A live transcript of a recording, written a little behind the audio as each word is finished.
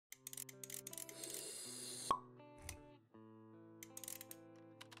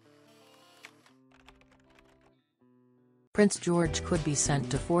Prince George could be sent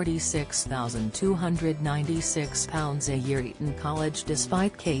to £46,296 a year. Eton College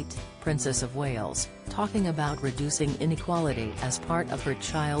despite Kate, Princess of Wales, talking about reducing inequality as part of her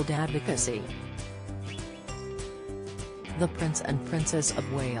child advocacy. The Prince and Princess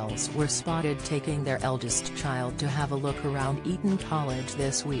of Wales were spotted taking their eldest child to have a look around Eton College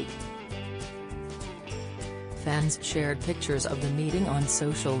this week. Fans shared pictures of the meeting on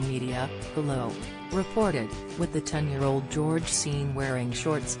social media, Hello reported, with the 10-year-old George seen wearing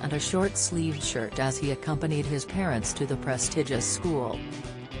shorts and a short-sleeved shirt as he accompanied his parents to the prestigious school.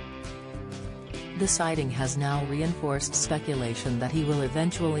 The sighting has now reinforced speculation that he will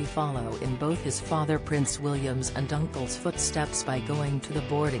eventually follow in both his father Prince William's and uncle's footsteps by going to the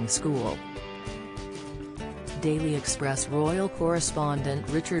boarding school. Daily Express royal correspondent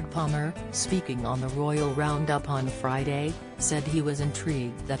Richard Palmer, speaking on the Royal Roundup on Friday, said he was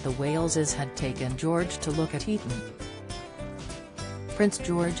intrigued that the Waleses had taken George to look at Eton. Prince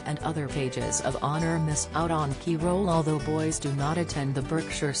George and other pages of honour miss out on key role. Although boys do not attend the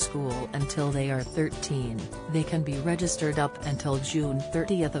Berkshire school until they are 13, they can be registered up until June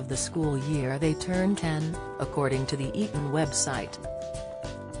 30 of the school year they turn 10, according to the Eton website.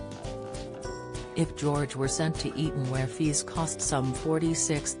 If George were sent to Eton, where fees cost some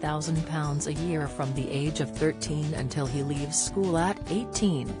 £46,000 a year from the age of 13 until he leaves school at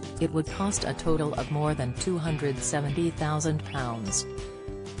 18, it would cost a total of more than £270,000.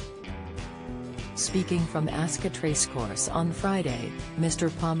 Speaking from Ascot Racecourse on Friday,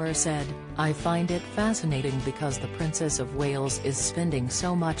 Mr. Palmer said, "I find it fascinating because the Princess of Wales is spending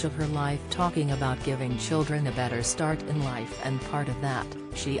so much of her life talking about giving children a better start in life, and part of that,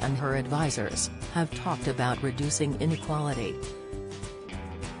 she and her advisors, have talked about reducing inequality.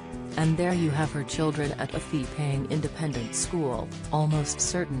 And there you have her children at a fee-paying independent school, almost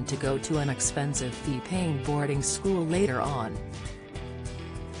certain to go to an expensive fee-paying boarding school later on."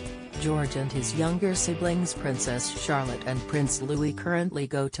 George and his younger siblings Princess Charlotte and Prince Louis currently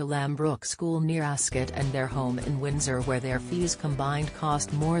go to Lambrook School near Ascot and their home in Windsor, where their fees combined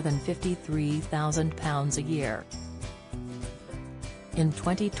cost more than £53,000 a year. In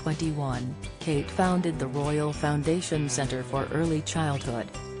 2021, Kate founded the Royal Foundation Centre for Early Childhood,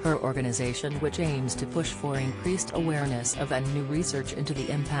 her organisation which aims to push for increased awareness of and new research into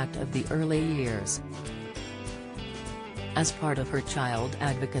the impact of the early years. As part of her child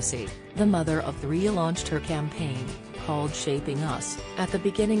advocacy, the mother of three launched her campaign, called Shaping Us, at the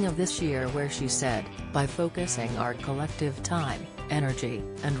beginning of this year, where she said, "By focusing our collective time, energy,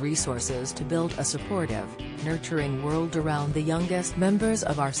 and resources to build a supportive, nurturing world around the youngest members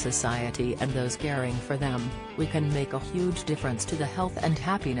of our society and those caring for them, we can make a huge difference to the health and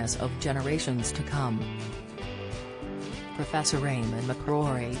happiness of generations to come." Professor Raymond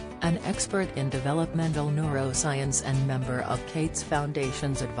McCrory, an expert in developmental neuroscience and member of Kate's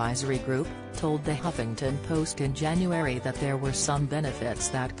Foundation's advisory group, told the Huffington Post in January that there were some benefits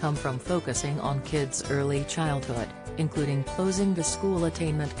that come from focusing on kids' early childhood, including closing the school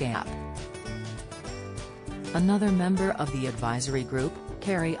attainment gap. Another member of the advisory group,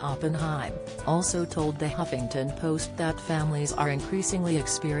 Carrie Oppenheim, also told the Huffington Post that families are increasingly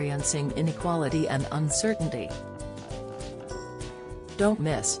experiencing inequality and uncertainty. Don't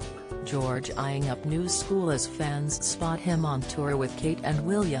miss George eyeing up new school as fans spot him on tour with Kate and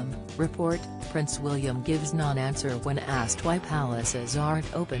William. Report, Prince William gives non-answer when asked why palaces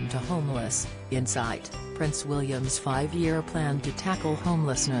aren't open to homeless. Insight, Prince William's 5-year plan to tackle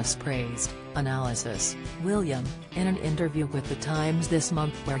homelessness praised. Analysis, William, in an interview with The Times this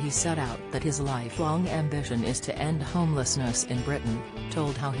month where he set out that his lifelong ambition is to end homelessness in Britain,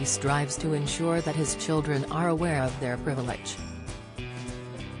 told how he strives to ensure that his children are aware of their privilege.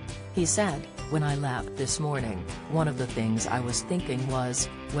 He said, "When I left this morning, one of the things I was thinking was,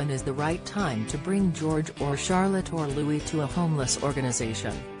 when is the right time to bring George or Charlotte or Louis to a homeless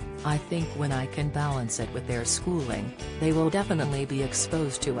organization? I think when I can balance it with their schooling, they will definitely be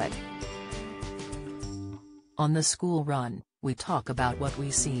exposed to it." On the school run, we talk about what we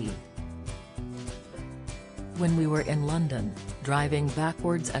see. When we were in London, driving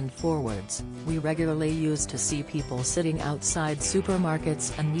backwards and forwards, we regularly used to see people sitting outside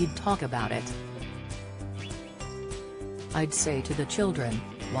supermarkets and we'd talk about it. I'd say to the children,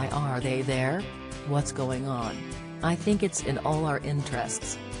 "Why are they there? What's going on?" I think it's in all our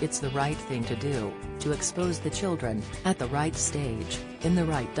interests, it's the right thing to do, to expose the children, at the right stage, in the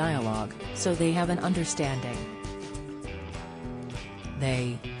right dialogue, so they have an understanding.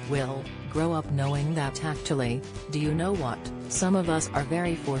 They will grow up knowing that actually, do you know what, some of us are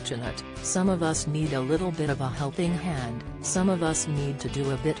very fortunate, some of us need a little bit of a helping hand, some of us need to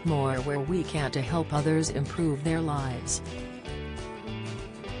do a bit more where we can to help others improve their lives,"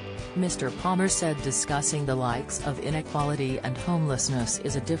 Mr. Palmer said, discussing the likes of inequality and homelessness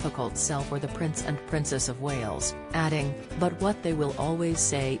is a difficult sell for the Prince and Princess of Wales, adding, "But what they will always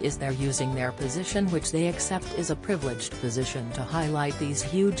say is they're using their position, which they accept is a privileged position, to highlight these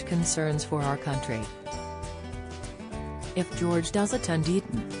huge concerns for our country." If George does attend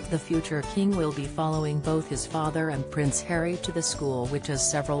Eton, the future king will be following both his father and Prince Harry to the school, which has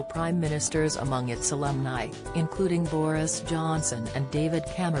several prime ministers among its alumni, including Boris Johnson and David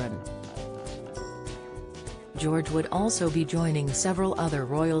Cameron. George would also be joining several other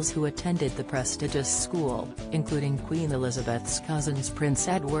royals who attended the prestigious school, including Queen Elizabeth's cousins Prince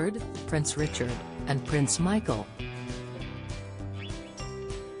Edward, Prince Richard, and Prince Michael.